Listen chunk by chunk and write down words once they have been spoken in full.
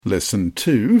Lesson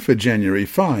 2 for January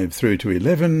 5 through to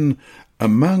 11,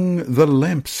 Among the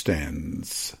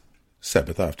Lampstands.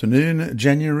 Sabbath afternoon,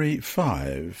 January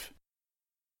 5.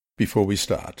 Before we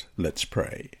start, let's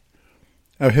pray.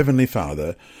 Our Heavenly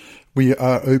Father, we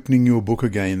are opening your book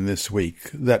again this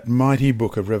week, that mighty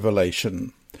book of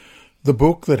Revelation. The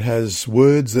book that has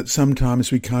words that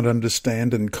sometimes we can't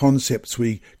understand and concepts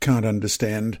we can't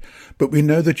understand, but we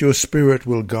know that your Spirit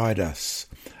will guide us.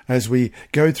 As we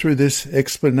go through this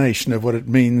explanation of what it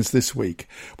means this week,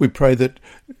 we pray that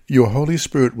your Holy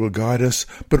Spirit will guide us,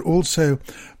 but also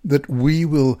that we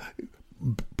will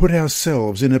put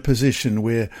ourselves in a position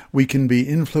where we can be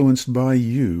influenced by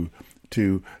you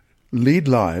to lead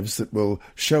lives that will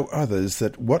show others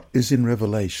that what is in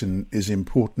Revelation is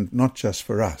important not just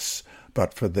for us,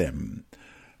 but for them.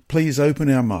 Please open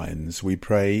our minds, we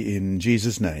pray in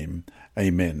Jesus' name.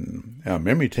 Amen. Our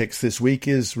memory text this week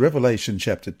is Revelation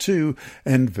chapter 2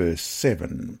 and verse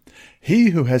 7.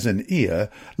 He who has an ear,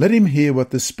 let him hear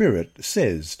what the Spirit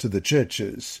says to the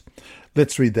churches.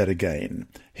 Let's read that again.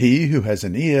 He who has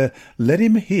an ear, let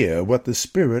him hear what the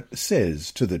Spirit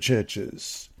says to the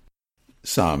churches.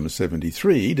 Psalm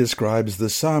 73 describes the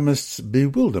psalmist's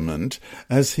bewilderment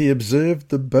as he observed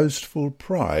the boastful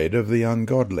pride of the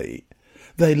ungodly.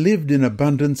 They lived in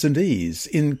abundance and ease,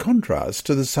 in contrast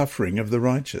to the suffering of the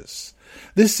righteous.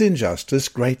 This injustice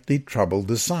greatly troubled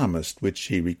the psalmist, which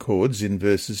he records in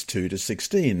verses 2 to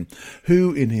 16,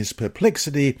 who in his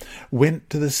perplexity went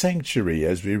to the sanctuary,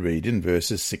 as we read in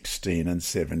verses 16 and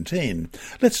 17.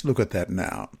 Let's look at that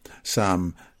now.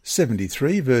 Psalm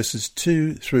 73 verses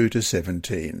 2 through to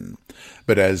 17.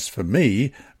 But as for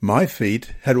me, my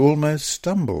feet had almost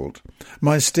stumbled.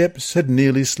 My steps had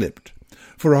nearly slipped.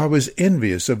 For I was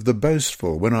envious of the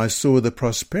boastful when I saw the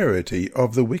prosperity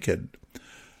of the wicked.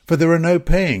 For there are no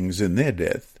pangs in their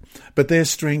death, but their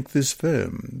strength is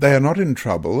firm. They are not in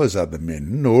trouble as other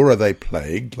men, nor are they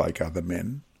plagued like other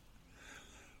men.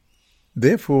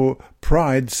 Therefore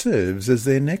pride serves as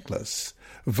their necklace.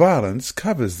 Violence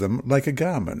covers them like a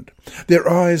garment. Their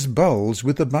eyes bulge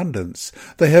with abundance.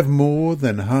 They have more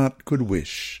than heart could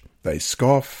wish. They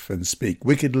scoff and speak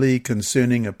wickedly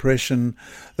concerning oppression.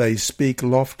 They speak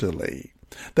loftily.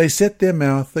 They set their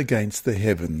mouth against the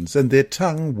heavens, and their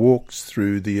tongue walks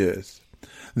through the earth.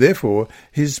 Therefore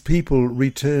his people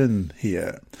return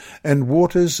here, and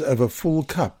waters of a full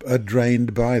cup are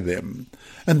drained by them.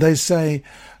 And they say,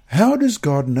 How does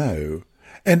God know?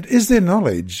 And is there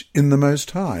knowledge in the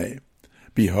Most High?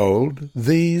 Behold,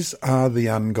 these are the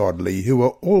ungodly, who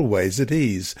are always at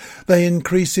ease. They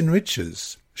increase in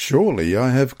riches. Surely I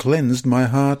have cleansed my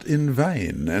heart in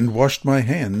vain, and washed my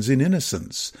hands in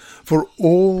innocence. For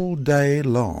all day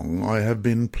long I have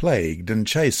been plagued and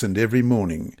chastened every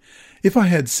morning. If I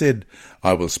had said,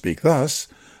 I will speak thus,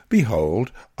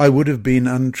 behold, I would have been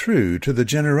untrue to the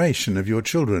generation of your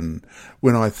children.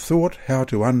 When I thought how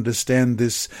to understand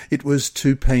this, it was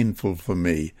too painful for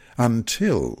me,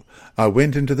 until I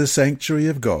went into the sanctuary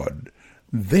of God.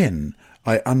 Then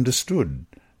I understood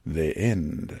their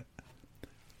end.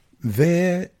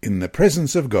 There, in the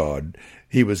presence of God,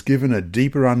 he was given a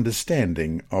deeper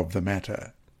understanding of the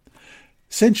matter.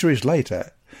 Centuries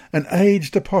later, an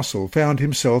aged apostle found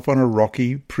himself on a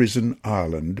rocky prison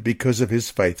island because of his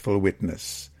faithful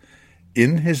witness.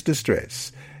 In his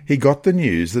distress, he got the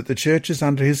news that the churches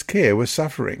under his care were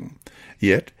suffering.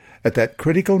 Yet, at that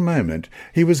critical moment,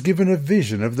 he was given a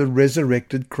vision of the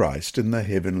resurrected Christ in the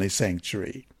heavenly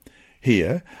sanctuary.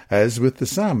 Here, as with the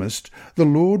psalmist, the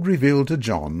Lord revealed to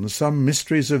John some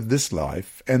mysteries of this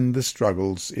life and the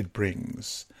struggles it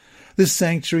brings. This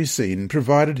sanctuary scene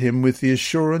provided him with the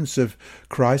assurance of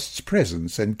Christ's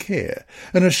presence and care,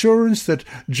 an assurance that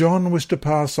John was to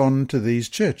pass on to these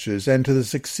churches and to the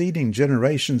succeeding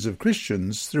generations of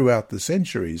Christians throughout the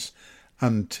centuries,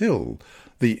 until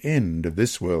the end of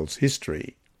this world's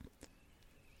history.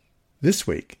 This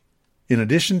week, in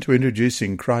addition to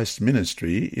introducing Christ's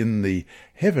ministry in the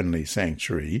heavenly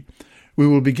sanctuary, we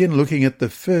will begin looking at the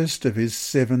first of his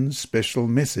 7 special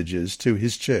messages to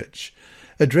his church,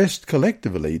 addressed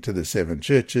collectively to the 7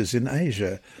 churches in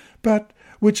Asia, but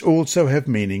which also have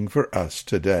meaning for us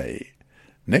today.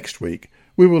 Next week,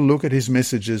 we will look at his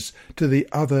messages to the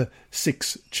other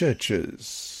 6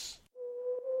 churches.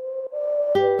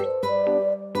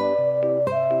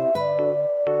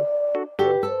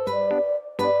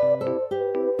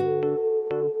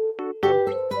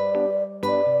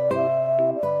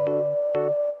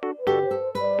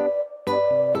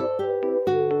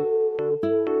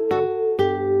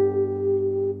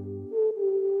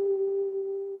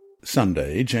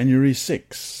 Sunday, January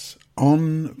 6,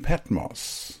 on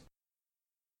Patmos.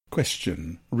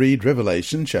 Question. Read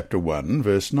Revelation chapter 1,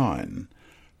 verse 9.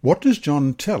 What does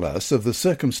John tell us of the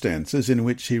circumstances in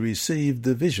which he received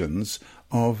the visions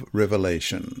of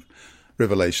Revelation?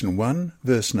 Revelation 1,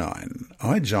 verse 9.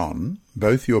 I, John,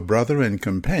 both your brother and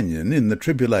companion in the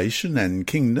tribulation and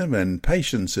kingdom and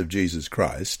patience of Jesus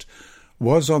Christ,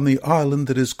 was on the island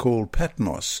that is called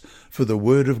Patmos for the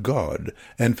word of God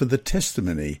and for the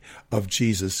testimony of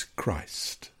Jesus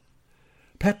Christ.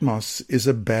 Patmos is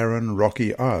a barren,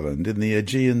 rocky island in the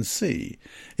Aegean Sea.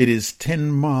 It is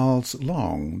 10 miles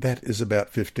long, that is about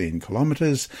 15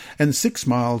 kilometres, and 6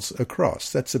 miles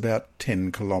across, that's about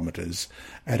 10 kilometres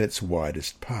at its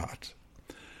widest part.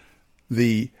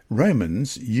 The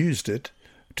Romans used it,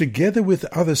 together with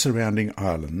other surrounding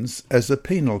islands, as a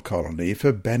penal colony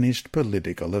for banished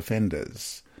political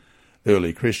offenders.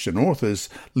 Early Christian authors,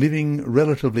 living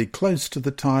relatively close to the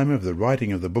time of the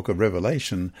writing of the book of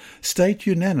Revelation, state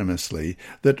unanimously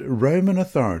that Roman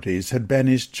authorities had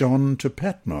banished John to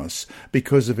Patmos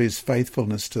because of his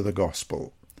faithfulness to the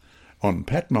gospel. On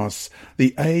Patmos,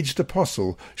 the aged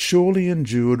apostle surely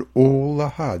endured all the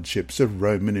hardships of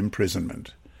Roman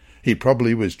imprisonment. He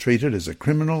probably was treated as a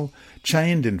criminal,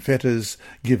 chained in fetters,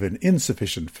 given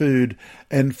insufficient food,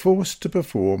 and forced to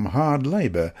perform hard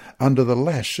labour under the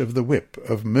lash of the whip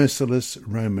of merciless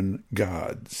Roman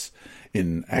guards.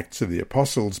 In Acts of the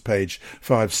Apostles, page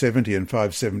 570 and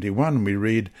 571, we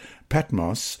read,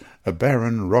 Patmos, a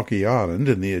barren, rocky island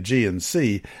in the Aegean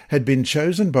Sea, had been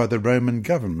chosen by the Roman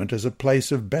government as a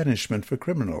place of banishment for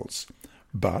criminals.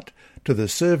 But to the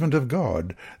servant of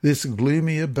God, this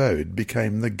gloomy abode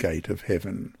became the gate of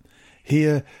heaven.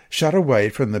 Here, shut away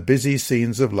from the busy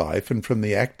scenes of life and from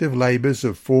the active labours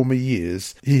of former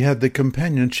years, he had the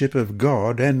companionship of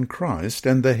God and Christ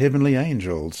and the heavenly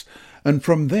angels, and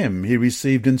from them he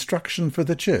received instruction for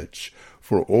the church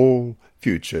for all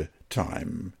future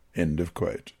time. End of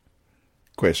quote.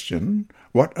 Question.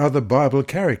 What other Bible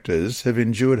characters have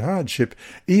endured hardship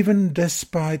even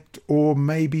despite or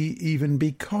maybe even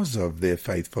because of their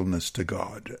faithfulness to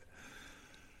God?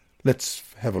 Let's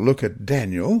have a look at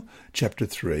Daniel chapter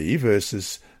 3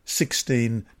 verses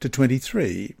 16 to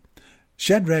 23.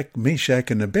 Shadrach,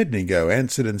 Meshach, and Abednego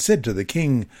answered and said to the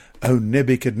king, O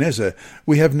Nebuchadnezzar,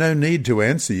 we have no need to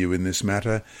answer you in this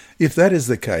matter. If that is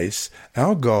the case,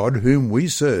 our God, whom we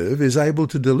serve, is able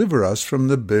to deliver us from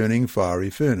the burning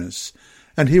fiery furnace,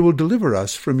 and he will deliver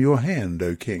us from your hand,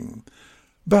 O king.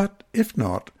 But if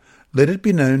not, let it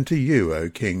be known to you, O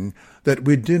king, that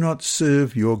we do not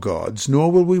serve your gods,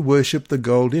 nor will we worship the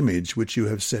gold image which you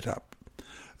have set up.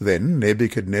 Then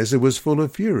Nebuchadnezzar was full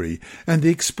of fury, and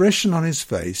the expression on his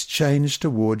face changed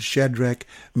towards Shadrach,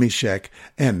 Meshach,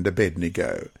 and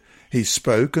Abednego. He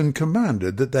spoke and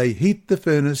commanded that they heat the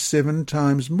furnace 7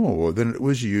 times more than it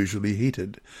was usually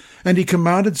heated. And he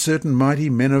commanded certain mighty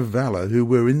men of valour who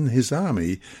were in his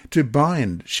army to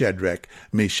bind Shadrach,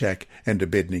 Meshach, and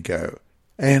Abednego,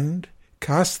 and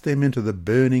cast them into the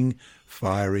burning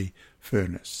fiery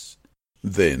furnace.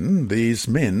 Then these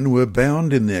men were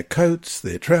bound in their coats,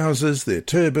 their trousers, their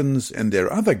turbans, and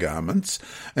their other garments,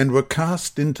 and were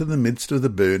cast into the midst of the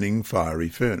burning fiery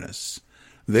furnace.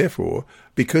 Therefore,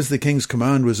 because the king's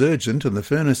command was urgent and the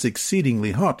furnace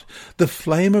exceedingly hot, the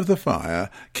flame of the fire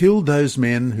killed those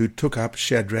men who took up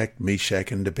Shadrach,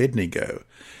 Meshach, and Abednego.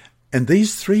 And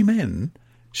these 3 men,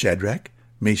 Shadrach,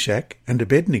 Meshach, and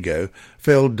Abednego,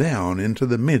 fell down into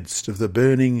the midst of the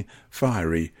burning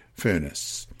fiery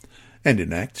furnace. And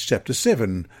in Acts chapter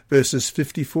 7, verses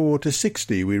 54 to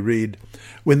 60, we read,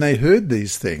 When they heard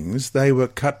these things, they were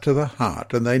cut to the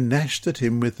heart, and they gnashed at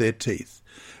him with their teeth.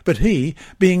 But he,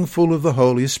 being full of the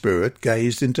Holy Spirit,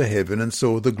 gazed into heaven and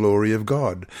saw the glory of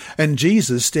God, and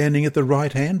Jesus standing at the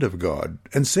right hand of God,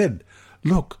 and said,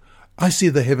 Look, I see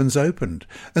the heavens opened,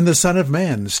 and the Son of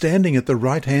Man standing at the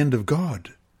right hand of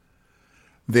God.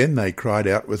 Then they cried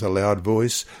out with a loud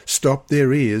voice, stopped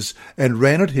their ears, and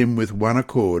ran at him with one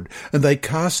accord, and they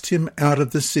cast him out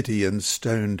of the city and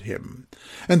stoned him.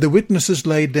 And the witnesses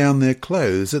laid down their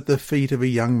clothes at the feet of a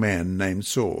young man named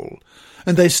Saul.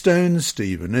 And they stoned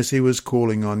Stephen as he was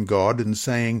calling on God and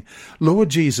saying, Lord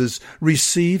Jesus,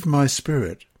 receive my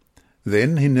spirit.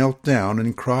 Then he knelt down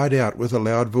and cried out with a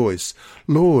loud voice,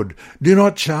 Lord, do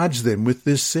not charge them with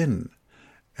this sin.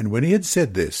 And when he had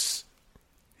said this,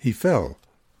 he fell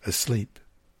asleep.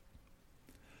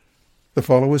 The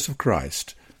followers of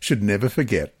Christ should never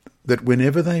forget that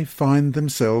whenever they find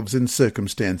themselves in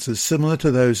circumstances similar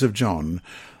to those of John,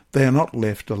 they are not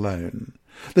left alone.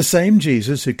 The same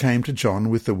Jesus who came to John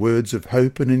with the words of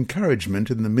hope and encouragement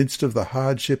in the midst of the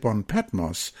hardship on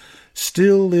Patmos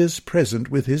still is present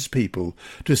with his people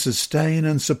to sustain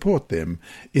and support them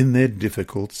in their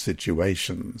difficult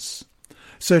situations.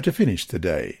 So to finish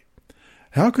today,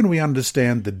 how can we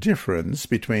understand the difference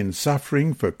between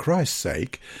suffering for Christ's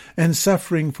sake and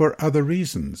suffering for other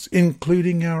reasons,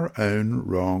 including our own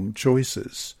wrong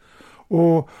choices?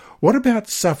 Or what about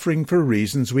suffering for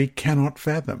reasons we cannot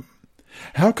fathom?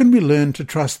 How can we learn to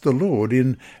trust the Lord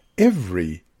in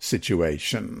every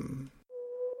situation?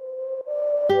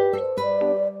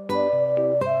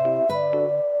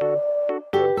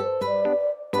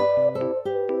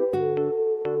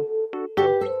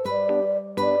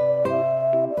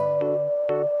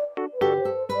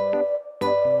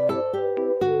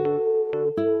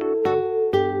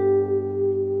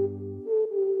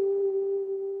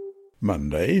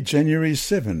 Monday, January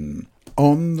 7,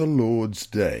 on the Lord's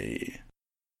Day.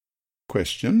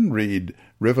 Question, read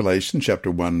Revelation chapter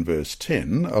 1 verse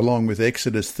 10, along with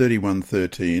Exodus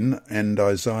 31:13 and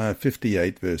Isaiah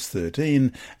 58 verse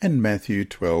 13 and Matthew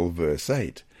 12 verse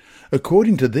 8.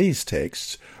 According to these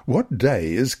texts, what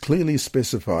day is clearly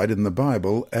specified in the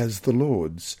Bible as the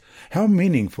Lord's? How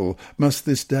meaningful must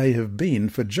this day have been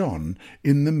for John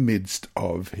in the midst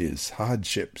of his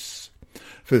hardships?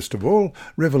 First of all,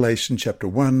 Revelation chapter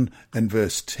 1 and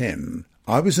verse 10.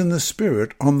 I was in the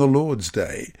Spirit on the Lord's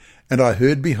day, and I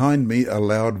heard behind me a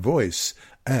loud voice,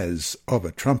 as of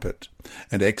a trumpet.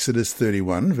 And Exodus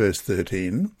 31 verse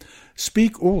 13.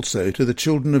 Speak also to the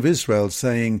children of Israel,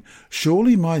 saying,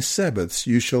 Surely my Sabbaths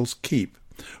you shall keep,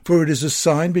 for it is a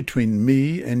sign between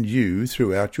me and you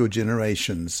throughout your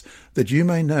generations, that you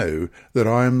may know that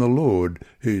I am the Lord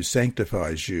who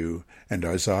sanctifies you. And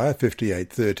Isaiah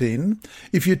 58:13,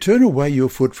 If you turn away your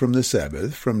foot from the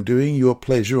Sabbath, from doing your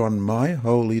pleasure on my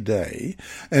holy day,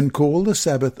 and call the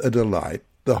Sabbath a delight,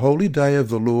 the holy day of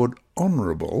the Lord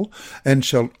honourable, and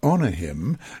shall honour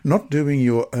him, not doing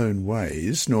your own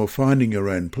ways, nor finding your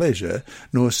own pleasure,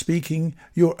 nor speaking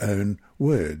your own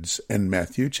words. And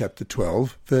Matthew chapter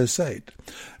 12 verse 8.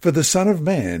 For the Son of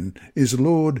Man is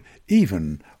Lord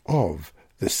even of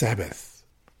the Sabbath.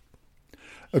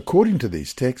 According to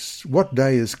these texts, what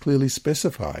day is clearly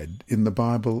specified in the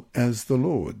Bible as the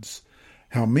Lord's?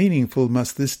 How meaningful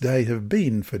must this day have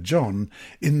been for John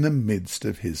in the midst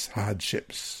of his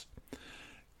hardships?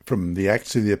 From the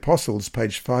Acts of the Apostles,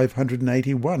 page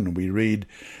 581, we read,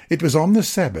 It was on the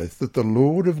Sabbath that the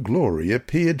Lord of glory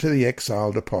appeared to the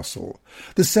exiled apostle.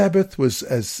 The Sabbath was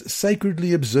as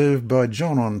sacredly observed by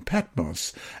John on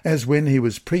Patmos as when he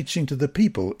was preaching to the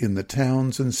people in the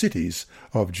towns and cities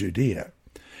of Judea.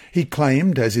 He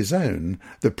claimed as his own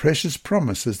the precious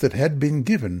promises that had been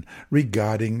given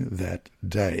regarding that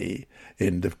day.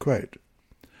 End of quote.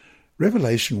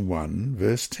 Revelation 1,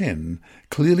 verse 10,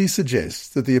 clearly suggests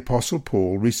that the Apostle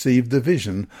Paul received the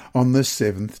vision on the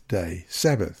seventh-day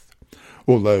Sabbath.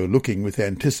 Although looking with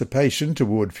anticipation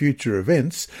toward future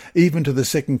events, even to the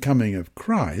second coming of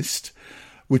Christ,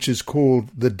 which is called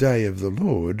the Day of the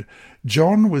Lord,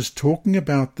 John was talking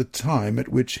about the time at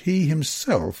which he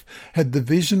himself had the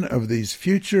vision of these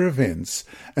future events,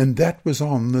 and that was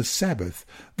on the Sabbath,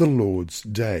 the Lord's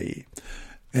Day.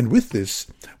 And with this,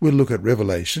 we'll look at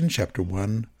Revelation chapter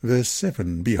 1, verse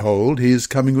 7. Behold, he is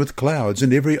coming with clouds,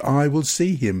 and every eye will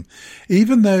see him,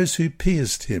 even those who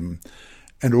pierced him.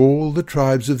 And all the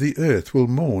tribes of the earth will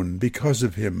mourn because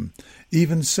of him.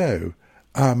 Even so,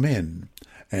 Amen.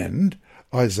 And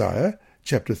Isaiah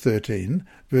chapter 13,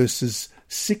 verses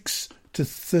 6 to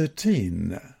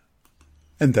 13.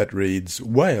 And that reads,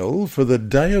 Wail, for the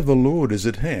day of the Lord is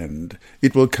at hand.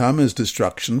 It will come as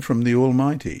destruction from the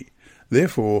Almighty.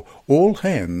 Therefore all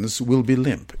hands will be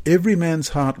limp, every man's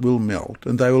heart will melt,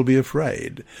 and they will be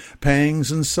afraid.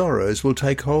 Pangs and sorrows will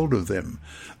take hold of them.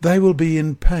 They will be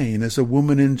in pain as a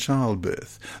woman in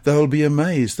childbirth. They will be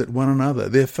amazed at one another.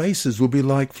 Their faces will be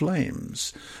like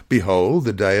flames. Behold,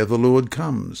 the day of the Lord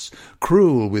comes,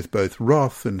 cruel with both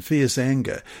wrath and fierce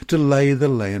anger, to lay the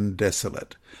land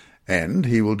desolate. And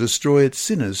he will destroy its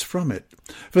sinners from it.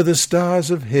 For the stars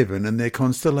of heaven and their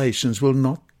constellations will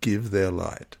not give their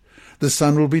light. The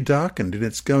sun will be darkened in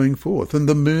its going forth, and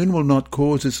the moon will not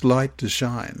cause its light to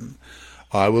shine.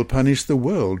 I will punish the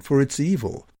world for its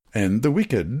evil, and the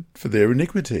wicked for their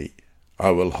iniquity. I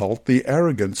will halt the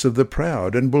arrogance of the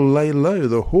proud, and will lay low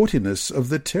the haughtiness of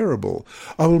the terrible.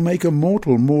 I will make a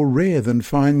mortal more rare than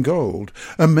fine gold,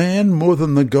 a man more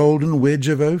than the golden wedge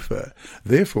of Ophir.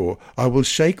 Therefore I will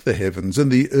shake the heavens,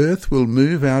 and the earth will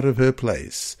move out of her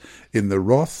place, in the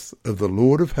wrath of the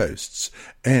Lord of hosts,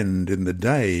 and in the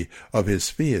day of his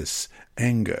fierce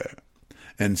anger.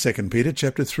 And 2 Peter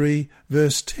chapter 3,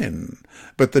 verse 10,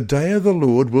 "But the day of the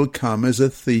Lord will come as a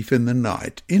thief in the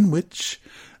night, in which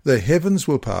the heavens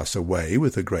will pass away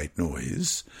with a great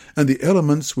noise, and the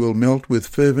elements will melt with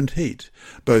fervent heat.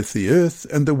 Both the earth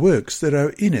and the works that are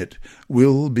in it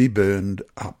will be burned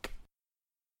up."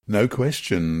 No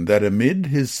question that amid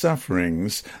his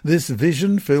sufferings, this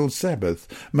vision-filled Sabbath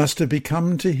must have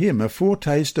become to him a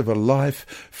foretaste of a life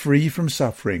free from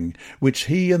suffering, which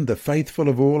he and the faithful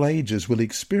of all ages will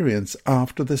experience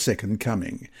after the second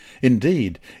coming.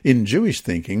 Indeed, in Jewish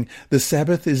thinking, the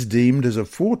Sabbath is deemed as a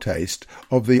foretaste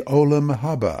of the Olam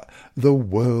Haba, the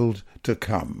world to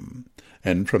come.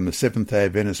 And from the Seventh-day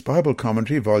Adventist Bible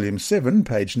Commentary, Volume 7,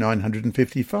 page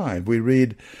 955, we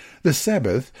read, "The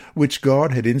Sabbath, which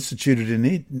God had instituted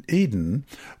in Eden,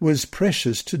 was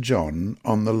precious to John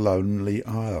on the lonely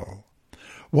isle."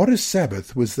 What a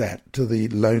Sabbath was that to the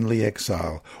lonely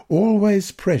exile,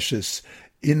 always precious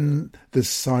in the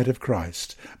sight of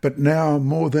Christ, but now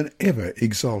more than ever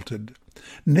exalted.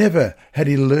 Never had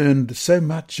he learned so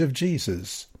much of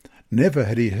Jesus. Never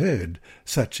had he heard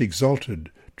such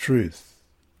exalted truth.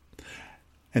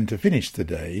 And to finish the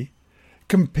day,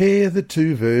 compare the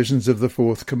two versions of the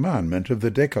fourth commandment of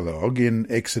the Decalogue in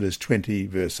Exodus 20,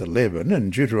 verse 11,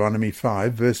 and Deuteronomy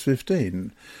 5, verse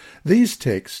 15. These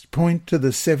texts point to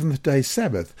the seventh-day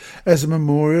Sabbath as a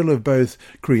memorial of both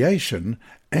creation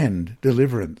and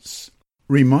deliverance,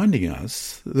 reminding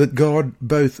us that God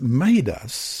both made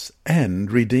us and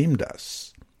redeemed us.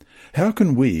 How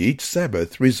can we, each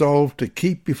Sabbath, resolve to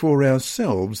keep before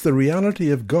ourselves the reality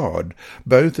of God,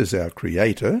 both as our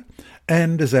Creator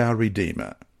and as our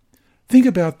Redeemer? Think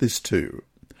about this too.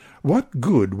 What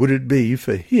good would it be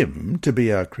for him to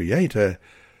be our Creator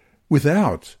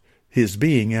without his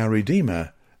being our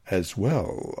Redeemer as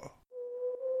well?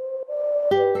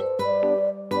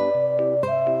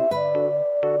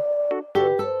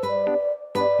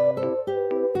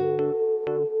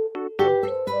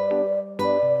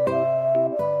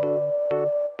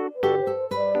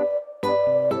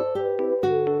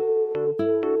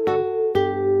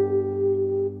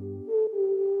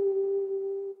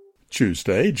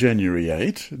 Tuesday, January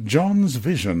 8, John's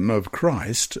vision of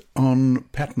Christ on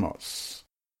Patmos.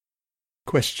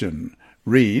 Question.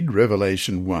 Read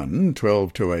Revelation 1,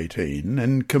 12-18,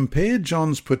 and compare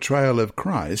John's portrayal of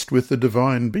Christ with the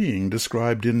divine being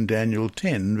described in Daniel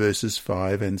 10, verses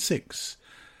 5 and 6.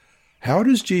 How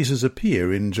does Jesus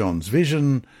appear in John's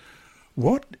vision?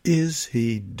 What is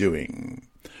he doing?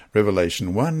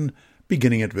 Revelation 1,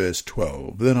 beginning at verse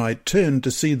 12. "Then I turned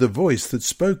to see the voice that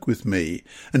spoke with me,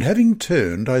 and having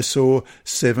turned I saw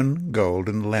 7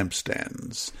 golden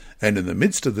lampstands. And in the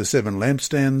midst of the 7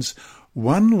 lampstands,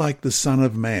 one like the Son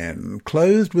of Man,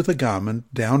 clothed with a garment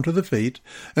down to the feet,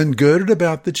 and girded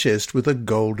about the chest with a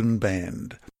golden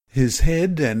band. His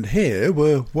head and hair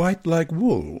were white like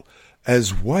wool,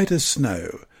 as white as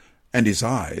snow, and his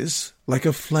eyes like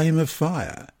a flame of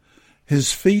fire.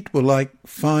 His feet were like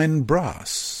fine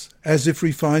brass, as if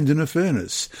refined in a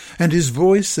furnace, and his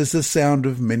voice as the sound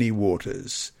of many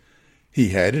waters. He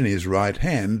had in his right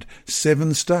hand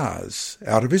 7 stars.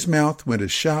 Out of his mouth went a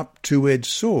sharp 2-edged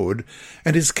sword,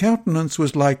 and his countenance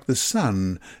was like the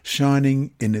sun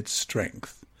shining in its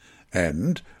strength.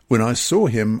 And when I saw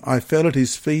him, I fell at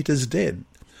his feet as dead.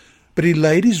 But he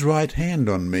laid his right hand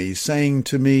on me, saying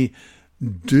to me,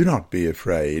 'Do not be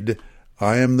afraid.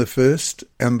 I am the first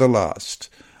and the last.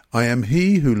 I am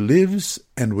he who lives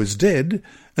and was dead,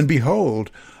 and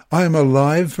behold, I am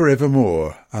alive for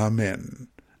evermore. Amen.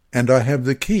 And I have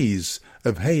the keys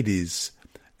of Hades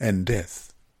and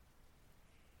death.'"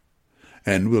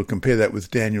 And we'll compare that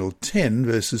with Daniel 10,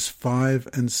 verses 5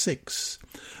 and 6.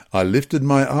 "I lifted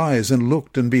my eyes and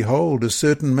looked, and behold, a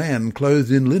certain man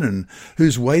clothed in linen,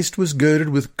 whose waist was girded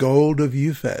with gold of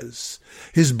Uphaz.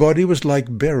 His body was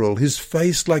like beryl, his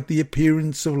face like the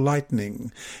appearance of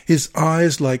lightning, his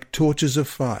eyes like torches of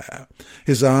fire,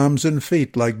 his arms and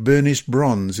feet like burnished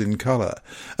bronze in colour,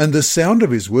 and the sound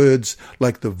of his words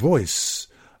like the voice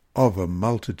of a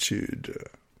multitude."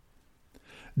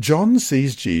 John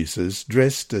sees Jesus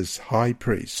dressed as high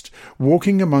priest,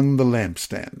 walking among the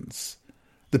lampstands.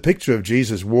 The picture of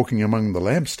Jesus walking among the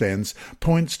lampstands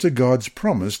points to God's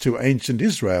promise to ancient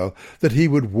Israel that he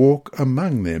would walk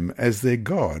among them as their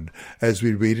God, as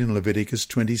we read in Leviticus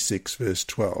 26, verse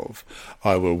 12.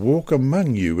 "I will walk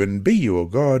among you and be your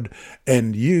God,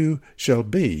 and you shall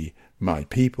be my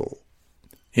people."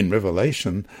 In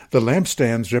Revelation, the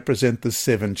lampstands represent the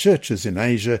 7 churches in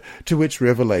Asia to which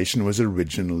Revelation was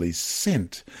originally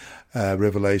sent.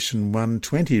 Revelation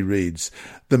 1:20 reads,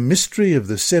 "The mystery of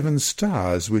the 7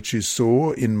 stars which you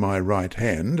saw in my right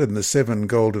hand, and the 7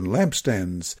 golden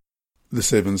lampstands. The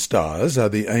 7 stars are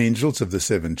the angels of the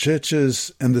 7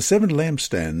 churches, and the 7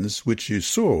 lampstands which you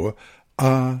saw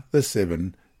are the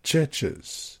 7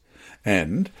 churches.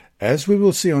 And, as we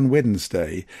will see on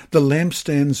Wednesday, the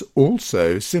lampstands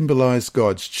also symbolize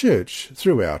God's church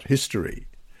throughout history.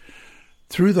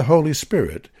 Through the Holy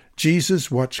Spirit,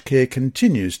 Jesus' watch care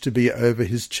continues to be over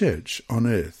his church on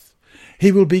earth.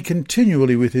 He will be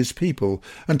continually with his people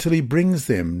until he brings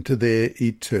them to their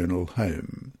eternal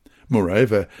home.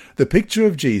 Moreover, the picture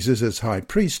of Jesus as high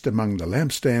priest among the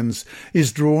lampstands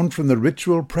is drawn from the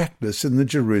ritual practice in the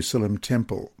Jerusalem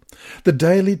temple. The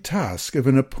daily task of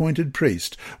an appointed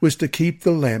priest was to keep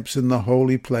the lamps in the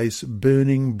holy place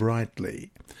burning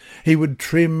brightly. He would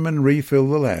trim and refill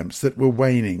the lamps that were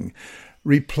waning,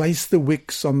 replace the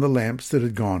wicks on the lamps that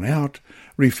had gone out,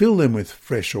 refill them with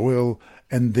fresh oil,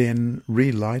 and then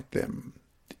relight them.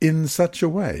 In such a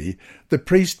way, the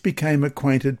priest became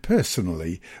acquainted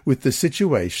personally with the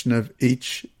situation of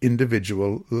each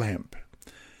individual lamp.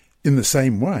 In the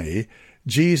same way,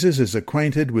 Jesus is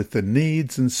acquainted with the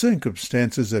needs and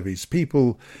circumstances of his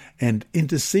people and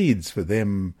intercedes for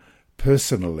them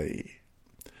personally.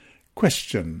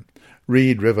 Question.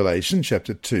 Read Revelation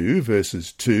chapter 2,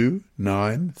 verses 2,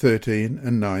 9, 13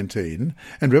 and 19,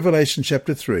 and Revelation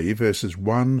chapter 3, verses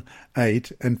 1,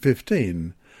 8 and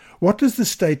 15. What does the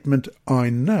statement,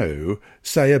 "I know,"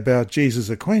 say about Jesus'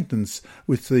 acquaintance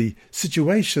with the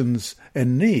situations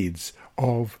and needs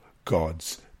of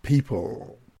God's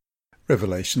people?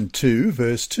 Revelation 2,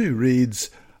 verse 2 reads,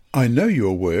 "I know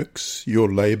your works,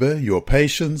 your labour, your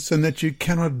patience, and that you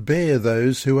cannot bear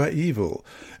those who are evil.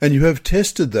 And you have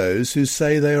tested those who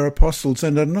say they are apostles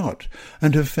and are not,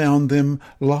 and have found them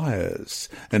liars."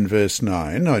 And verse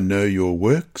 9, "I know your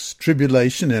works,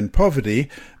 tribulation and poverty,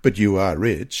 but you are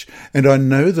rich. And I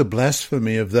know the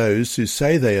blasphemy of those who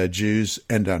say they are Jews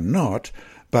and are not,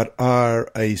 but are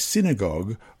a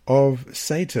synagogue of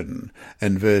Satan."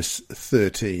 And verse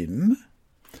 13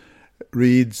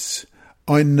 reads,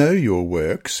 "I know your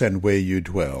works, and where you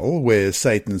dwell, where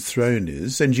Satan's throne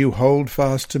is, and you hold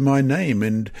fast to my name,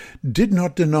 and did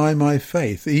not deny my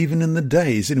faith, even in the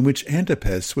days in which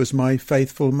Antipas was my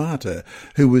faithful martyr,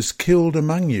 who was killed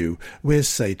among you, where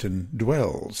Satan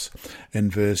dwells."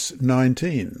 And verse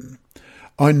 19,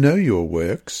 "I know your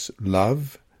works,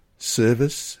 love,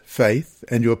 service, faith,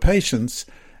 and your patience,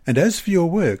 and as for your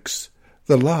works,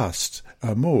 the last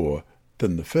are more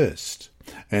than the first."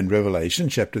 And Revelation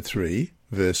chapter 3,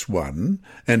 verse 1,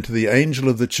 "And to the angel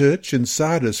of the church in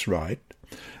Sardis write,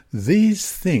 These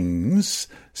things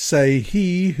say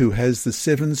he who has the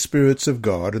 7 spirits of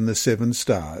God and the 7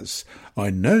 stars. I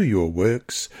know your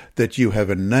works, that you have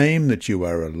a name, that you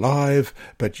are alive,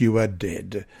 but you are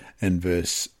dead." And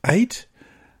verse 8,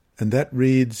 and that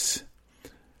reads,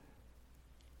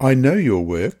 "I know your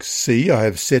works. See, I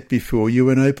have set before you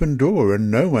an open door, and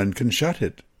no one can shut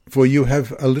it. For you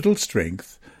have a little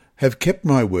strength, have kept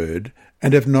my word,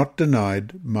 and have not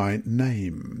denied my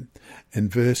name." And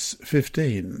verse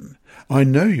 15, "I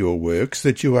know your works,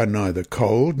 that you are neither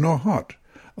cold nor hot.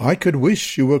 I could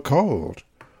wish you were cold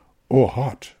or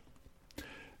hot."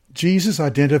 Jesus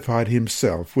identified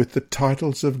himself with the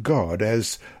titles of God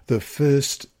as the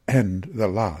first and the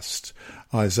last.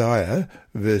 Isaiah,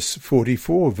 verse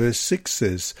 44, verse 6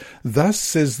 says, "Thus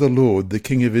says the Lord, the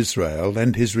King of Israel,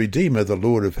 and his Redeemer, the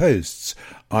Lord of hosts,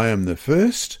 I am the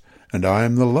first, and I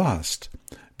am the last.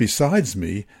 Besides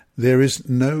me, there is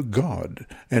no God."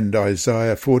 And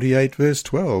Isaiah 48, verse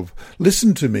 12,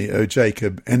 "Listen to me, O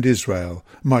Jacob and Israel,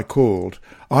 my called.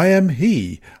 I am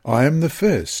he, I am the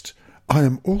first, I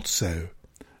am also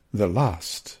the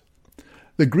last."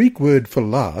 The Greek word for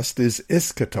last is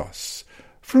eschatos,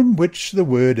 from which the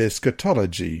word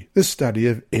eschatology, the study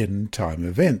of end-time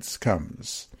events,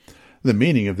 comes. The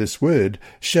meaning of this word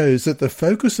shows that the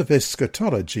focus of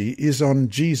eschatology is on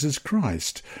Jesus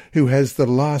Christ, who has the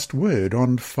last word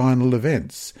on final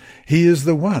events. He is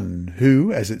the one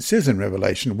who, as it says in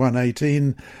Revelation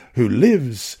 1:18, who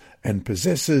lives and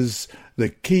possesses the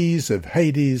keys of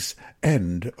Hades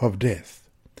and of death.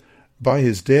 By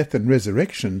his death and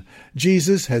resurrection,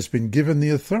 Jesus has been given the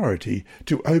authority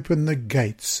to open the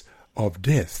gates of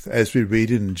death, as we read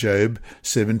in Job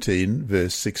 17,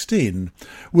 verse 16.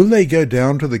 "Will they go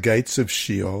down to the gates of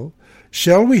Sheol?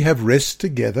 Shall we have rest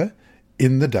together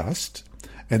in the dust?"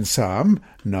 And Psalm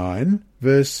 9,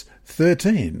 verse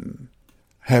 13.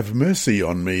 "Have mercy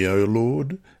on me, O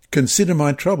Lord. Consider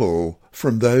my trouble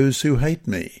from those who hate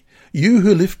me, you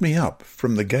who lift me up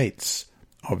from the gates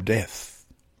of death."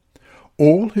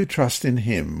 all who trust in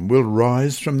him will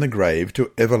rise from the grave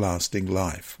to everlasting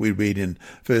life. We read in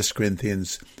 1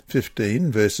 Corinthians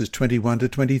 15, verses 21 to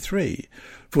 23.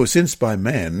 For since by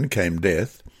man came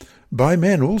death, by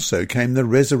man also came the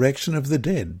resurrection of the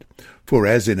dead. For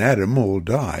as in Adam all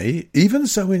die, even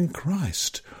so in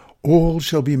Christ all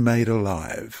shall be made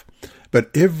alive.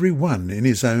 But every one in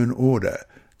his own order,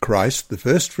 Christ the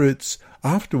firstfruits,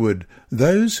 afterward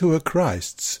those who are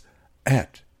Christ's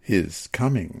at his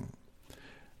coming.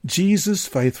 Jesus'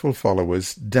 faithful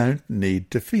followers don't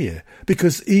need to fear,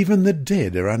 because even the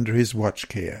dead are under his watch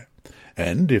care.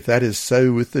 And if that is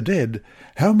so with the dead,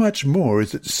 how much more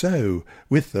is it so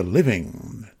with the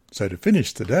living? So to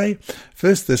finish today,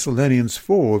 1 Thessalonians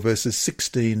 4, verses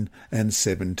 16 and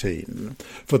 17.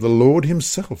 For the Lord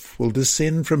himself will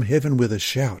descend from heaven with a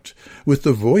shout, with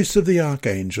the voice of the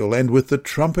archangel, and with the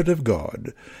trumpet of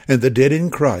God, and the dead in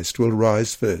Christ will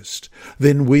rise first.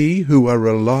 Then we who are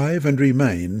alive and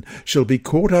remain shall be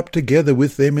caught up together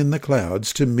with them in the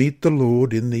clouds to meet the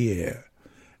Lord in the air.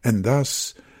 And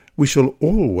thus we shall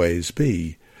always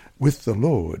be with the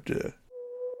Lord.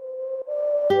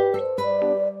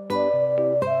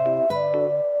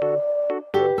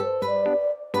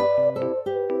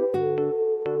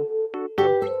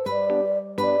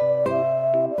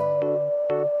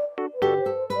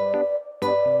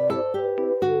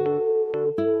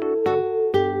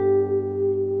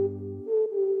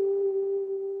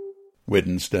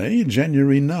 Wednesday,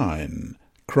 January 9.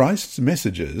 Christ's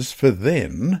messages for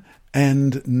then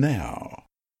and now.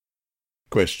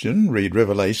 Question. Read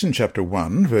Revelation chapter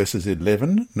 1, verses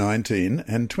 11, 19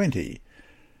 and 20.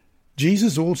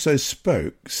 Jesus also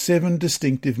spoke 7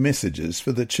 distinctive messages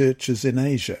for the churches in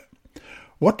Asia.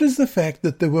 What does the fact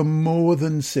that there were more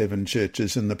than 7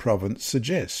 churches in the province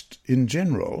suggest, in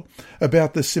general,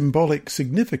 about the symbolic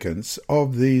significance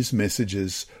of these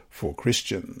messages for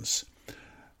Christians?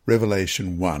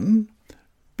 Revelation 1,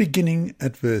 beginning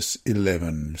at verse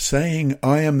 11, saying,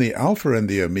 I am the Alpha and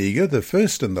the Omega, the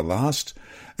first and the last,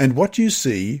 and what you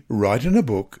see, write in a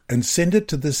book, and send it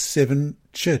to the 7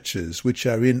 churches which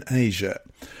are in Asia,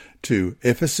 to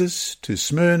Ephesus, to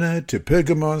Smyrna, to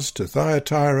Pergamos, to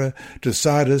Thyatira, to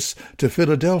Sardis, to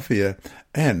Philadelphia,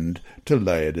 and to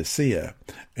Laodicea.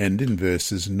 And in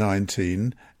verses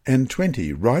 19 and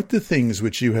 20, write the things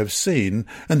which you have seen,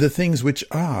 and the things which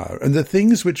are, and the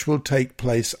things which will take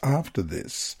place after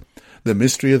this. The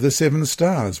mystery of the 7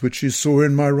 stars which you saw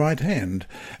in my right hand,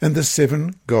 and the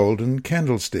 7 golden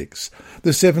candlesticks.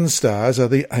 The 7 stars are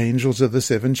the angels of the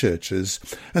 7 churches,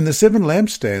 and the 7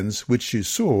 lampstands which you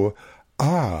saw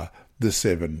are the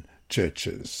 7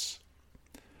 churches.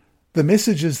 The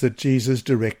messages that Jesus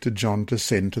directed John to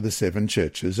send to the 7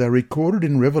 churches are recorded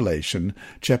in Revelation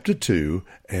chapter 2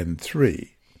 and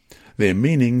 3. Their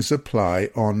meanings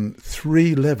apply on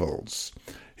 3 levels.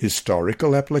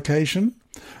 Historical application.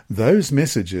 Those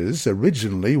messages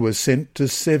originally were sent to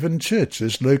 7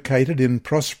 churches located in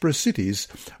prosperous cities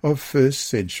of 1st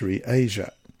century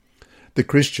Asia. The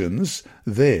Christians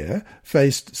there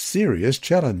faced serious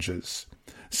challenges.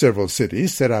 Several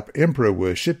cities set up emperor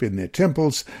worship in their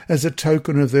temples as a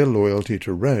token of their loyalty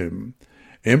to Rome.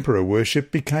 Emperor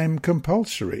worship became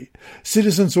compulsory.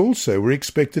 Citizens also were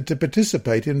expected to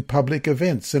participate in public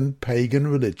events and pagan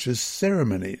religious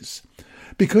ceremonies.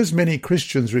 Because many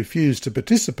Christians refused to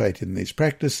participate in these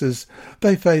practices,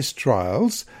 they faced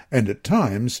trials and, at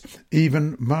times,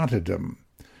 even martyrdom.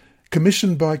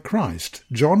 Commissioned by Christ,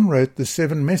 John wrote the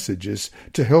 7 messages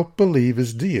to help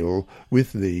believers deal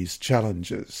with these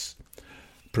challenges.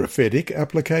 Prophetic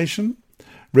application.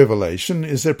 Revelation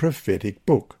is a prophetic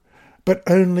book, but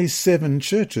only 7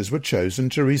 churches were chosen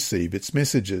to receive its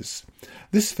messages.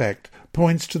 This fact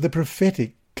points to the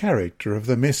prophetic character of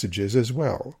the messages as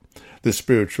well. The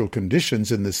spiritual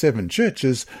conditions in the 7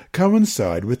 churches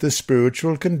coincide with the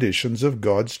spiritual conditions of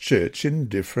God's church in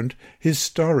different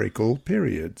historical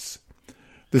periods.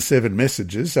 The 7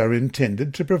 messages are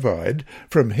intended to provide,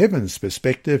 from heaven's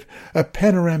perspective, a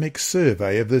panoramic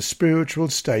survey of the spiritual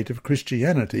state of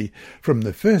Christianity from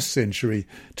the 1st century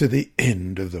to the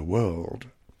end of the world.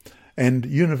 And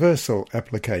universal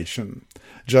application.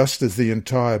 Just as the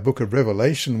entire book of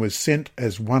Revelation was sent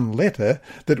as one letter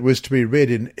that was to be read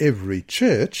in every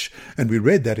church, and we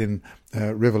read that in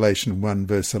Revelation 1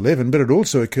 verse 11, but it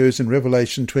also occurs in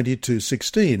Revelation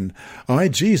 22:16. I,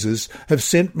 Jesus, have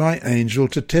sent my angel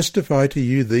to testify to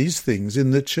you these things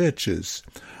in the churches.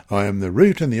 I am the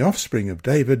root and the offspring of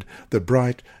David, the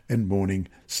bright and morning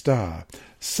star.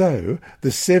 So,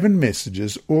 the 7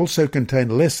 messages also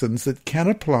contain lessons that can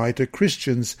apply to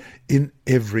Christians in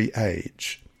every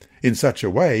age. In such a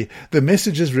way, the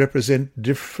messages represent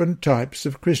different types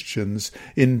of Christians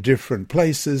in different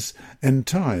places and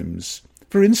times.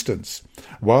 For instance,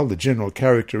 while the general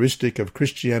characteristic of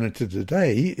Christianity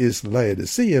today is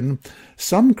Laodicean,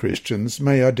 some Christians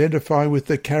may identify with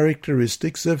the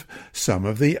characteristics of some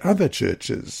of the other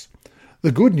churches.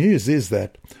 The good news is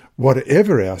that,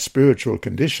 whatever our spiritual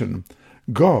condition,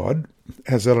 God,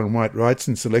 as Ellen White writes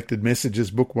in Selected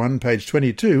Messages, Book 1, page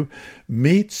 22,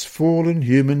 meets fallen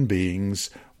human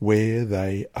beings where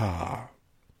they are.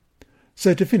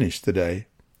 So to finish the day,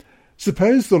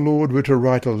 suppose the Lord were to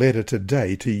write a letter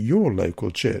today to your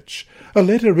local church, a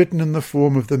letter written in the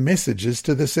form of the messages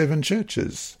to the 7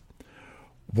 churches.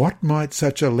 What might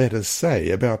such a letter say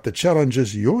about the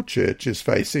challenges your church is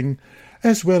facing,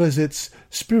 as well as its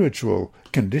spiritual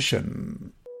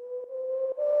condition?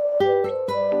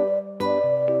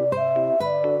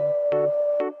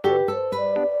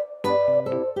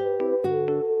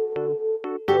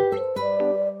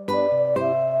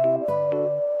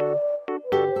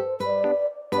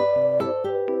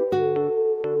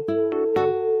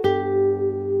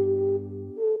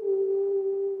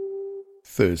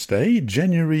 Thursday,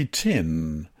 January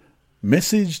 10.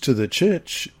 Message to the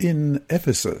Church in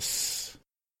Ephesus.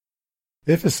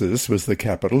 Ephesus was the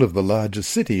capital of the largest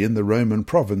city in the Roman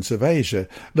province of Asia,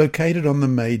 located on the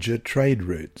major trade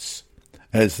routes.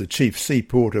 As the chief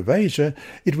seaport of Asia,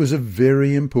 it was a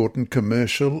very important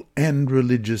commercial and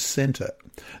religious centre.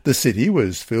 The city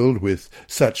was filled with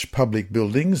such public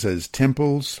buildings as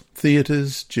temples,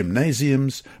 theatres,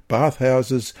 gymnasiums,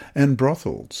 bathhouses, and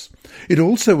brothels. It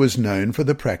also was known for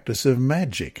the practice of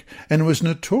magic, and was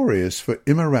notorious for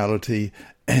immorality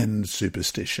and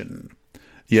superstition.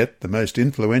 Yet the most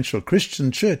influential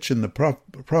Christian church in the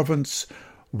province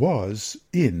was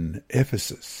in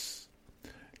Ephesus.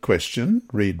 Question.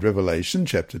 Read Revelation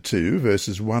chapter 2,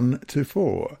 verses 1 to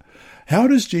 4. How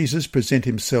does Jesus present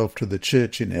himself to the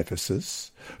church in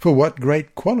Ephesus? For what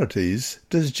great qualities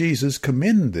does Jesus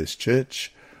commend this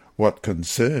church? What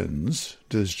concerns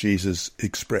does Jesus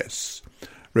express?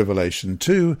 Revelation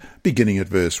 2, beginning at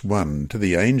verse 1. To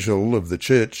the angel of the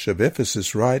church of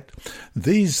Ephesus write,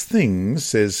 These things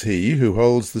says he who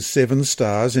holds the 7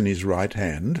 stars in his right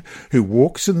hand, who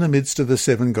walks in the midst of the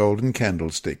 7 golden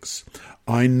candlesticks.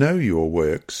 I know your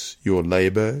works, your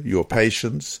labour, your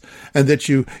patience, and that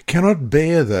you cannot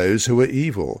bear those who are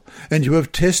evil, and you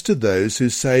have tested those who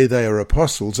say they are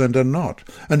apostles and are not,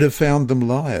 and have found them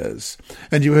liars.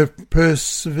 And you have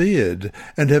persevered,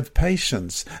 and have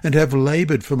patience, and have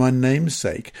laboured for my name's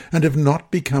sake, and have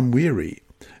not become weary.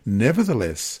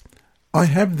 Nevertheless, I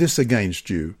have this against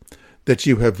you, that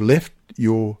you have left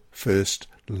your first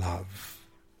love.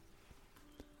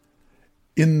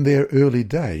 In their early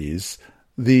days,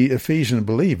 the Ephesian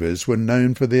believers were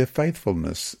known for their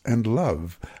faithfulness and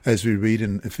love, as we read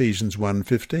in Ephesians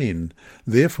 1:15.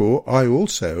 Therefore I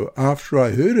also, after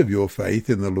I heard of your faith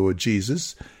in the Lord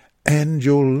Jesus, and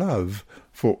your love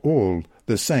for all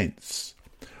the saints.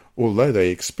 Although they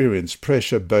experienced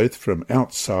pressure both from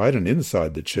outside and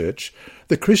inside the church,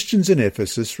 the Christians in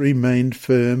Ephesus remained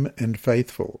firm and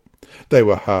faithful. They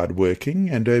were hard-working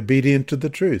and obedient to the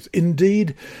truth.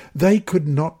 Indeed, they could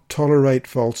not tolerate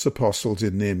false apostles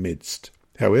in their midst.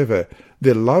 However,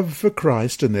 their love for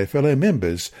Christ and their fellow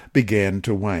members began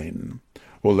to wane.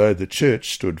 Although the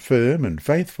church stood firm and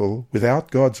faithful,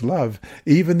 without God's love,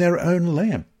 even their own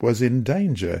lamp was in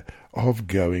danger of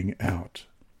going out.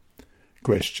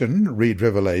 Question. Read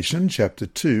Revelation chapter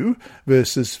 2,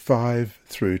 verses 5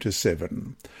 through to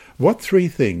 7. What 3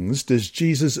 things does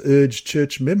Jesus urge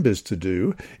church members to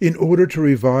do in order to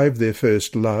revive their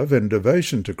first love and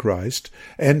devotion to Christ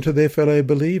and to their fellow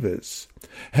believers?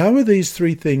 How are these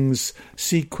 3 things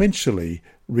sequentially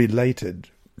related?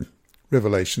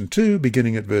 Revelation 2,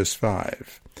 beginning at verse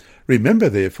 5. Remember,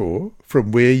 therefore,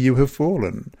 from where you have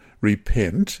fallen.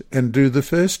 Repent and do the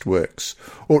first works,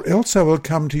 or else I will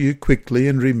come to you quickly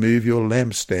and remove your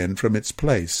lampstand from its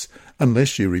place,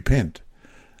 unless you repent.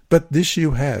 But this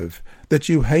you have, that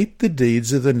you hate the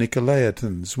deeds of the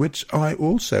Nicolaitans, which I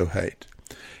also hate.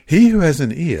 He who has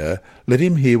an ear, let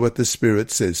him hear what the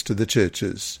Spirit says to the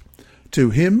churches.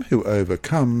 To him who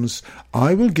overcomes,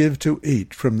 I will give to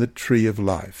eat from the tree of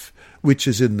life, which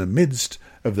is in the midst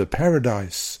of the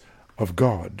paradise of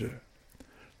God.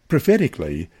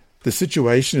 Prophetically, the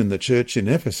situation in the church in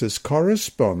Ephesus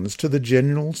corresponds to the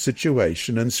general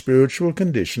situation and spiritual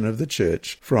condition of the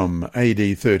church from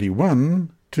AD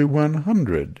 31 to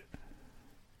 100.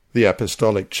 The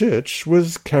apostolic church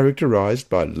was characterized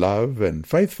by love and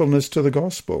faithfulness to the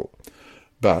gospel.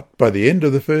 But by the end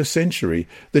of the 1st century,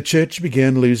 the church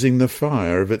began losing the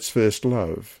fire of its first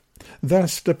love.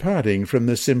 thus departing from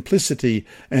the simplicity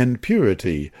and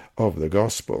purity of the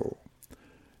gospel.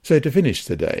 So to finish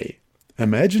today,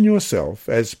 imagine yourself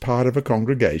as part of a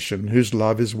congregation whose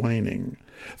love is waning.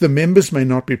 The members may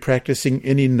not be practicing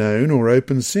any known or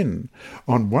open sin.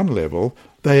 On one level,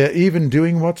 they are even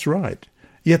doing what's right,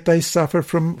 yet they suffer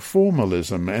from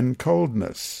formalism and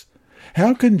coldness.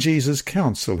 How can Jesus'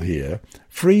 counsel here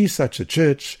free such a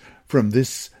church from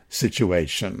this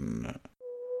situation?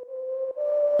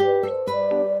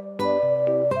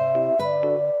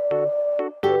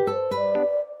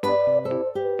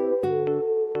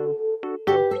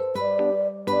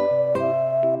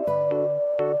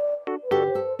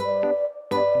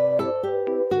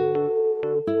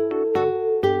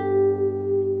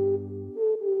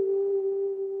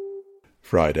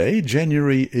 Friday,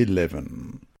 January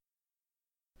 11.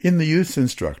 In the Youth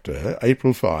Instructor,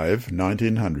 April 5,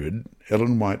 1900,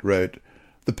 Ellen White wrote,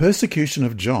 "The persecution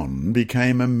of John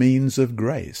became a means of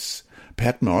grace.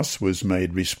 Patmos was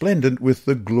made resplendent with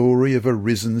the glory of a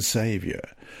risen Saviour.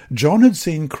 John had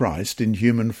seen Christ in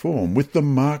human form, with the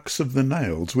marks of the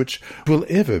nails, which will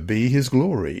ever be his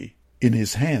glory, in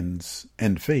his hands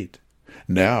and feet.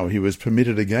 Now he was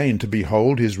permitted again to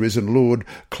behold his risen Lord,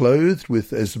 clothed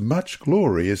with as much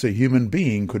glory as a human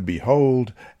being could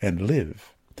behold and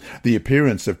live. The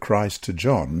appearance of Christ to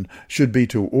John should be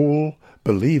to all,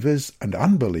 believers and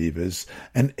unbelievers,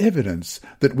 an evidence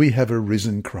that we have a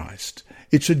risen Christ.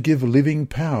 It should give living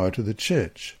power to the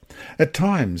church. At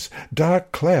times,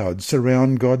 dark clouds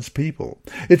surround God's people.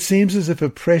 It seems as if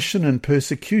oppression and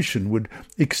persecution would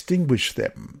extinguish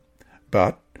them.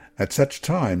 But at such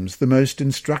times, the most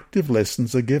instructive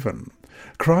lessons are given.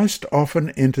 Christ often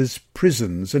enters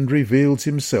prisons and reveals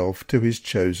himself to his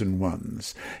chosen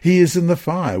ones. He is in the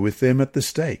fire with them at the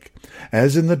stake.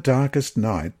 As in the darkest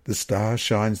night the star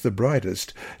shines the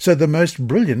brightest, so the most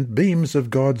brilliant beams of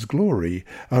God's glory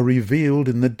are revealed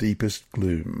in the deepest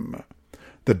gloom.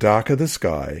 The darker the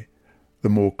sky, the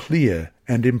more clear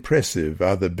and impressive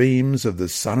are the beams of the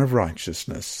Son of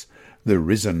Righteousness, the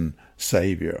risen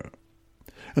Saviour."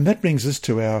 And that brings us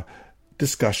to our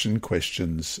discussion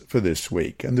questions for this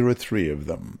week, and there are 3 of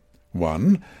them.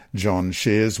 1. John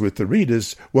shares with the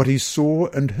readers what he saw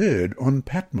and heard on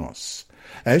Patmos.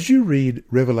 As you read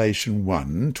Revelation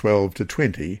 1,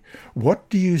 12-20, what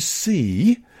do you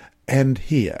see and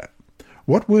hear?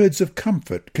 What words of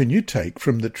comfort can you take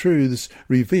from the truths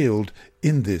revealed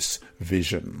in this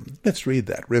vision? Let's read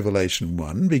that. Revelation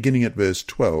 1, beginning at verse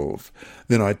 12.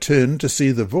 "Then I turned to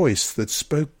see the voice that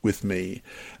spoke with me.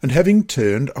 And having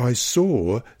turned, I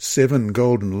saw 7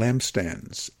 golden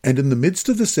lampstands. And in the midst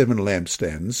of the 7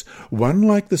 lampstands, one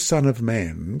like the Son of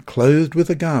Man, clothed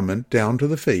with a garment down to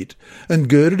the feet, and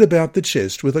girded about the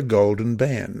chest with a golden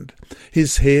band.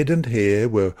 His head and hair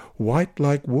were white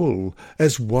like wool,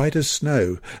 as white as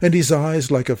snow, and his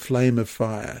eyes like a flame of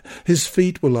fire. His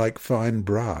feet were like fine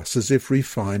brass, as if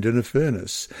refined in a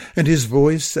furnace, and his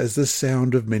voice as the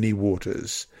sound of many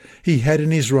waters. He had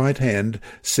in his right hand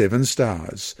 7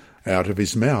 stars. Out of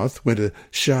his mouth went a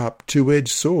sharp 2-edged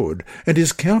sword, and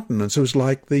his countenance was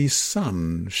like the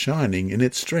sun shining in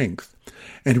its strength.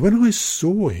 And when I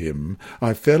saw him,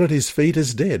 I fell at his feet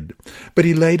as dead. But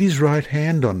he laid his right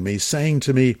hand on me, saying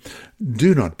to me,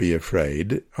 'Do not be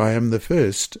afraid. I am the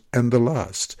first and the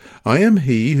last. I am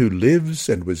he who lives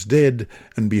and was dead,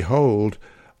 and behold,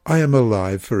 I am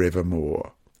alive for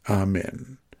evermore.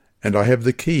 Amen. And I have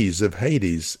the keys of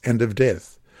Hades and of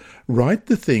death. Write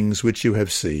the things which you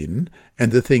have seen,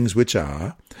 and the things which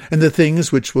are, and the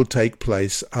things which will take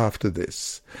place after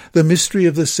this. The mystery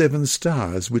of the 7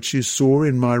 stars which you saw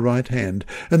in my right hand,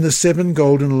 and the 7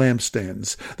 golden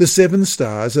lampstands. The 7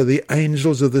 stars are the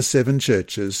angels of the 7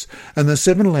 churches, and the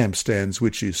 7 lampstands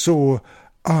which you saw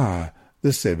are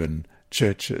the 7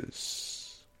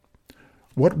 churches."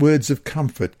 What words of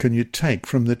comfort can you take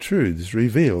from the truths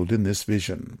revealed in this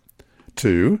vision?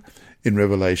 2. In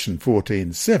Revelation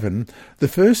 14:7, the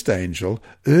first angel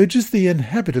urges the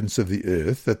inhabitants of the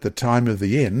earth at the time of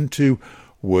the end to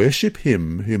worship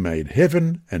him who made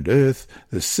heaven and earth,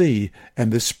 the sea,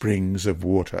 and the springs of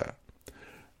water.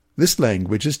 This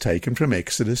language is taken from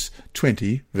Exodus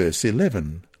 20, verse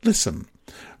 11. Listen.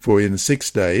 "For in 6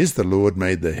 days the Lord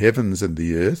made the heavens and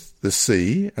the earth, the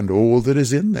sea, and all that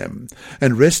is in them,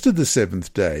 and rested the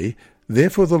 7th day.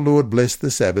 Therefore the Lord blessed the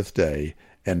Sabbath day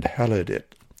and hallowed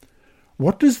it."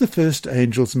 What does the first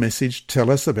angel's message tell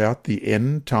us about the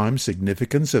end-time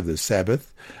significance of the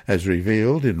Sabbath as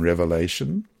revealed in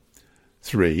Revelation?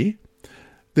 3.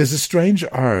 There's a strange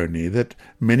irony that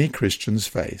many Christians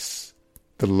face.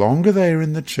 The longer they are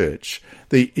in the church,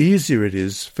 the easier it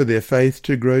is for their faith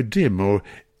to grow dim or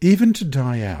even to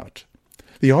die out.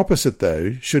 The opposite,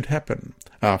 though, should happen.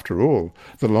 After all,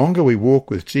 the longer we walk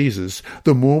with Jesus,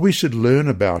 the more we should learn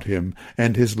about him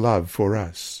and his love for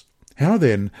us. How,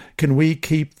 then, can we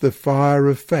keep the fire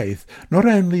of faith not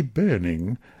only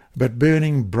burning, but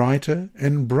burning brighter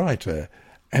and brighter,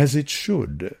 as it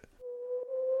should?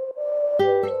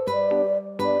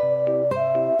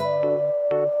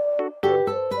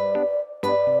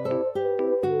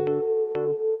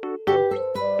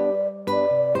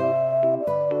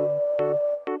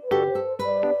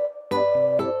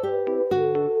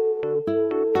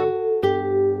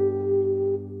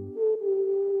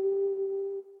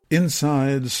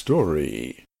 Inside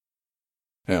Story.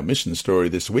 Our mission story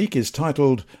this week is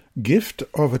titled Gift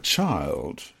of a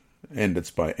Child, and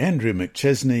it's by Andrew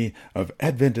McChesney of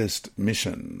Adventist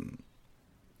Mission.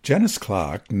 Janice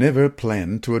Clark never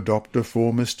planned to adopt a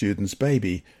former student's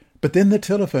baby, but then the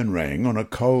telephone rang on a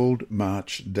cold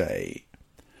March day.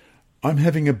 "I'm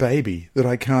having a baby that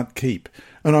I can't keep,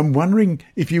 and I'm wondering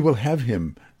if you will have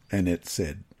him," Annette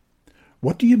said.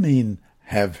 "What do you mean,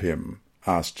 have him?"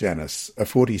 asked Janice, a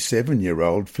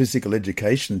 47-year-old physical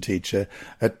education teacher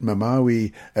at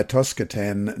Mamawi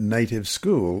Etoskatan Native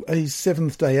School, a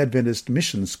Seventh-day Adventist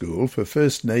mission school for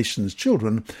First Nations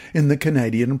children in the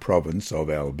Canadian province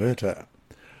of Alberta.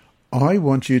 "I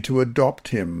want you to adopt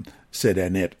him," said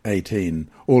Annette, 18,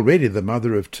 already the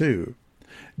mother of 2.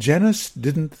 Janice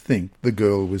didn't think the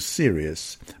girl was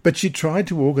serious, but she tried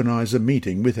to organise a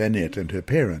meeting with Annette and her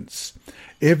parents.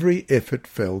 Every effort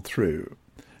fell through.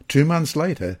 2 months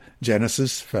later,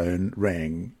 Janice's phone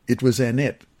rang. It was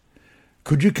Annette.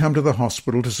 "Could you come to the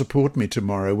hospital to support me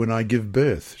tomorrow when I give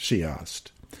birth?" she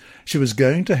asked. She was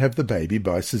going to have the baby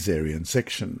by caesarean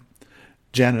section.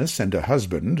 Janice and her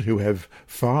husband, who have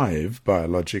 5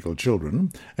 biological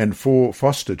children and 4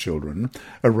 foster children,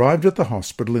 arrived at the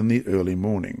hospital in the early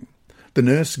morning. The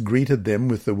nurse greeted them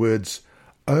with the words,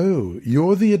 "Oh,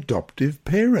 you're the adoptive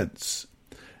parents."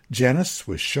 Janice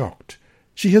was shocked.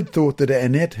 She had thought that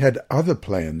Annette had other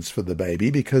plans for the baby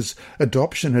because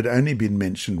adoption had only been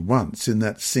mentioned once in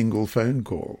that single phone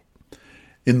call.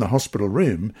 In the hospital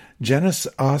room, Janice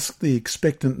asked the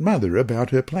expectant mother about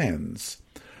her plans.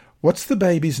 "What's the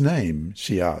baby's name?"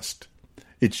 she asked.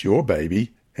 "It's your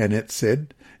baby," Annette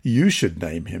said. "You should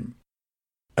name him."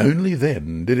 Only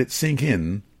then did it sink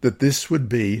in that this would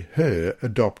be her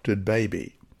adopted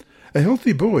baby. A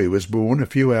healthy boy was born a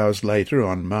few hours later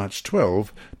on March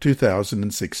 12,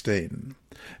 2016.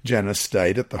 Janice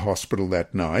stayed at the hospital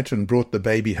that night and brought the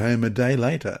baby home a day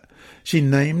later. She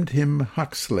named him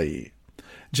Huxley.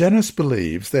 Janice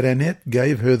believes that Annette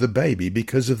gave her the baby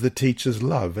because of the teacher's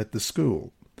love at the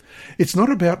school. "It's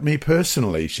not about me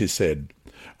personally," she said.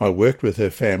 "I worked with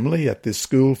her family at this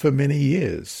school for many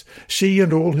years. She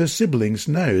and all her siblings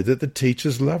know that the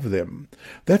teachers love them.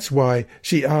 That's why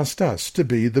she asked us to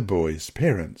be the boy's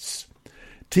parents."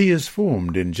 Tears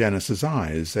formed in Janice's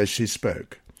eyes as she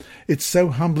spoke. "It's so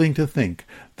humbling to think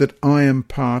that I am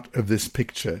part of this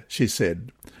picture," she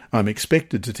said. "I'm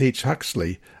expected to teach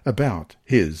Huxley about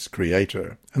his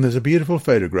creator." And there's a beautiful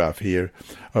photograph here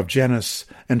of Janice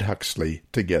and Huxley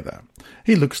together.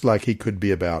 He looks like he could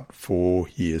be about 4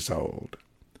 years old.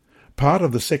 Part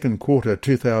of the second quarter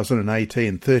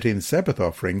 2018 13th Sabbath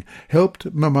offering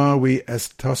helped Mamawi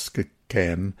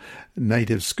Etoskatan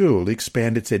Native School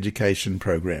expand its education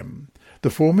program. The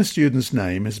former student's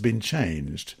name has been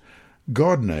changed.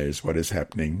 "God knows what is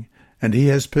happening, and he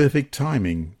has perfect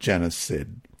timing," Janice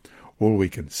said. "All we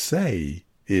can say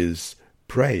is,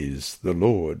 praise the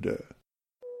Lord."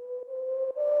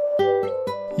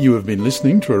 You have been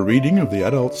listening to a reading of the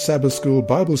Adult Sabbath School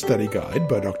Bible Study Guide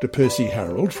by Dr. Percy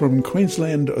Harold from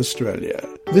Queensland, Australia.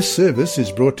 This service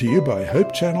is brought to you by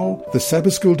Hope Channel, the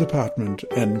Sabbath School Department,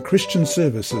 and Christian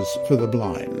Services for the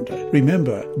Blind.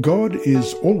 Remember, God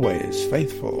is always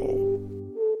faithful.